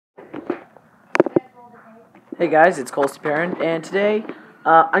Hey guys, it's Parent, and today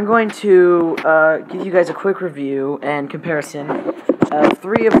I'm going to give you guys a quick review and comparison of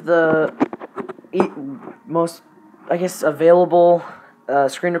three of the most, available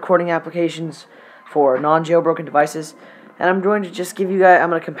screen recording applications for non-jailbroken devices. And I'm going to just give you guys, I'm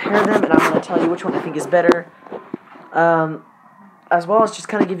going to compare them, and I'm going to tell you which one I think is better, as well as just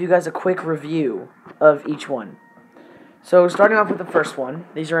kind of give you guys a quick review of each one. So, starting off with the first one,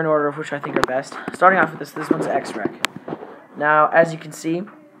 these are in order of which I think are best. Starting off with this one's xRec. Now, as you can see,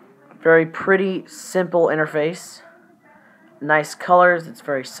 very pretty, simple interface. Nice colors, it's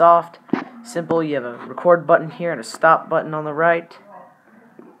very soft, simple. You have a record button here and a stop button on the right.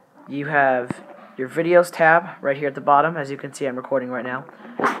 You have your videos tab right here at the bottom. As you can see, I'm recording right now.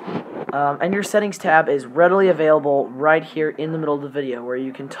 And your settings tab is readily available right here in the middle of the video, where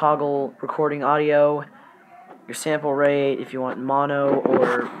you can toggle recording audio, your sample rate, if you want mono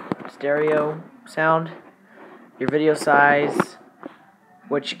or stereo sound, your video size,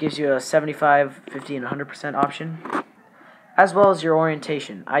 which gives you a 75, 50, and 100% option, as well as your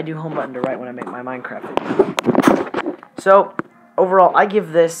orientation. I do home button to right when I make my Minecraft video. So, overall, I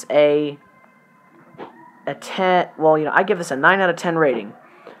give this a 10, I give this a 9 out of 10 rating.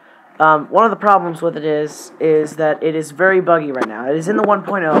 One of the problems with it is that it is very buggy right now. It is in the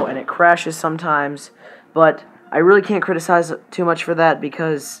 1.0 and it crashes sometimes, but I really can't criticize it too much for that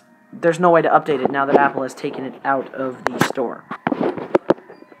because there's no way to update it now that Apple has taken it out of the store.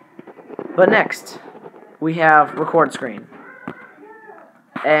 But next, we have Recordscreen.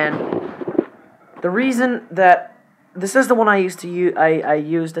 And the reason that this is the one I used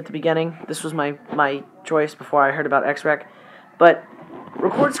at the beginning. This was my choice before I heard about xRec. But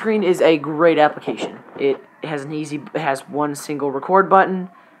Recordscreen is a great application. It has one single record button.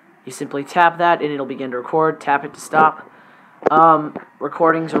 You simply tap that and it'll begin to record. Tap it to stop.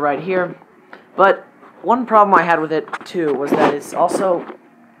 Recordings are right here. But one problem I had with it too was that it's also,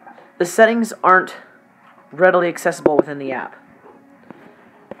 the settings aren't readily accessible within the app.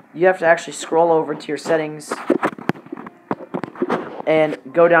 You have to actually scroll over to your settings and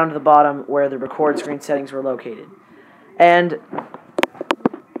go down to the bottom where the record screen settings were located. And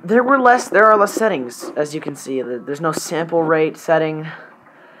there are less settings, as you can see. There's no sample rate setting.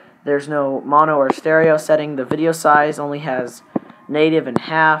 There's no mono or stereo setting. The video size only has native and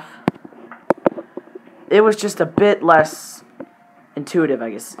half. It was just a bit less intuitive,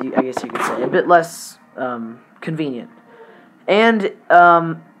 I guess you could say. A bit less convenient. And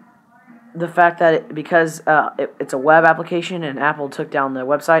the fact that because it's a web application and Apple took down the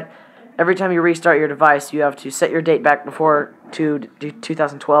website, every time you restart your device, you have to set your date back before to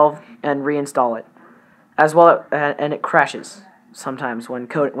 2012 and reinstall it. As well, and it crashes sometimes when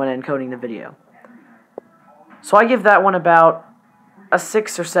encoding the video. So I give that one about a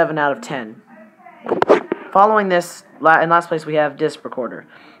 6 or 7 out of 10. Following this, in last place we have DispRecorder.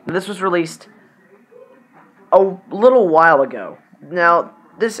 This was released a little while ago. Now,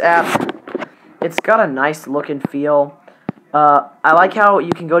 this app, it's got a nice look and feel. I like how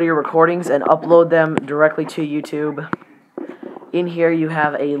you can go to your recordings and upload them directly to YouTube. In here you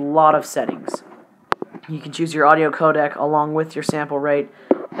have a lot of settings. You can choose your audio codec along with your sample rate,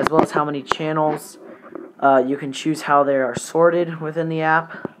 as well as how many channels. You can choose how they are sorted within the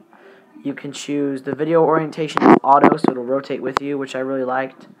app. You can choose the video orientation is auto, so it'll rotate with you, which I really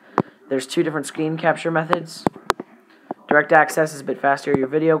liked. There's 2 different screen capture methods. Direct access is a bit faster. Your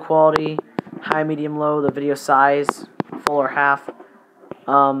video quality, high, medium, low, the video size, full or half.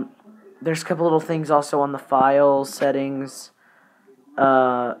 There's a couple little things also on the file settings.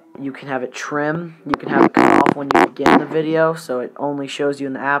 You can have it trim. You can have it cut off when you begin the video, so it only shows you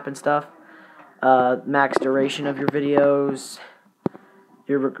in the app and stuff. Max duration of your videos.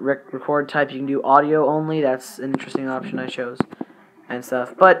 Your record type, you can do audio only. That's an interesting option I chose. And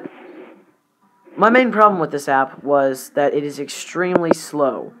stuff. But my main problem with this app was that it is extremely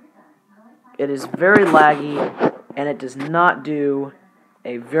slow. It is very laggy, and it does not do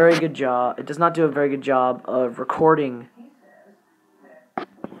a very good job. It does not do a very good job of recording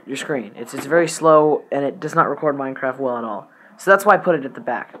your screen. It's very slow, and it does not record Minecraft well at all. So that's why I put it at the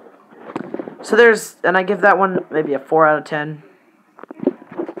back. So and I give that one maybe a 4 out of 10.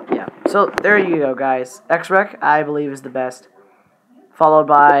 Yeah. So there you go, guys. xRec, I believe, is the best, followed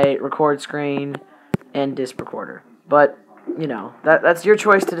by Recordscreen and DispRecorder. But that's your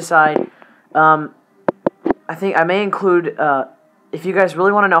choice to decide. I think I may include, if you guys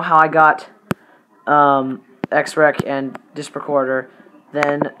really want to know how I got xRec and DispRecorder,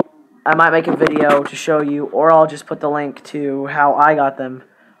 then I might make a video to show you, or I'll just put the link to how I got them,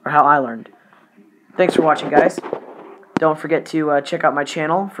 or how I learned. Thanks for watching, guys. Don't forget to check out my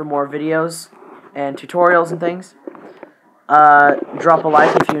channel for more videos and tutorials and things. Drop a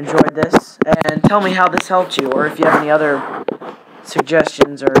like if you enjoyed this, and tell me how this helped you, or if you have any other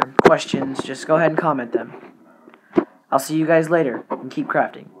suggestions or questions, just go ahead and comment them. I'll see you guys later, and keep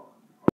crafting.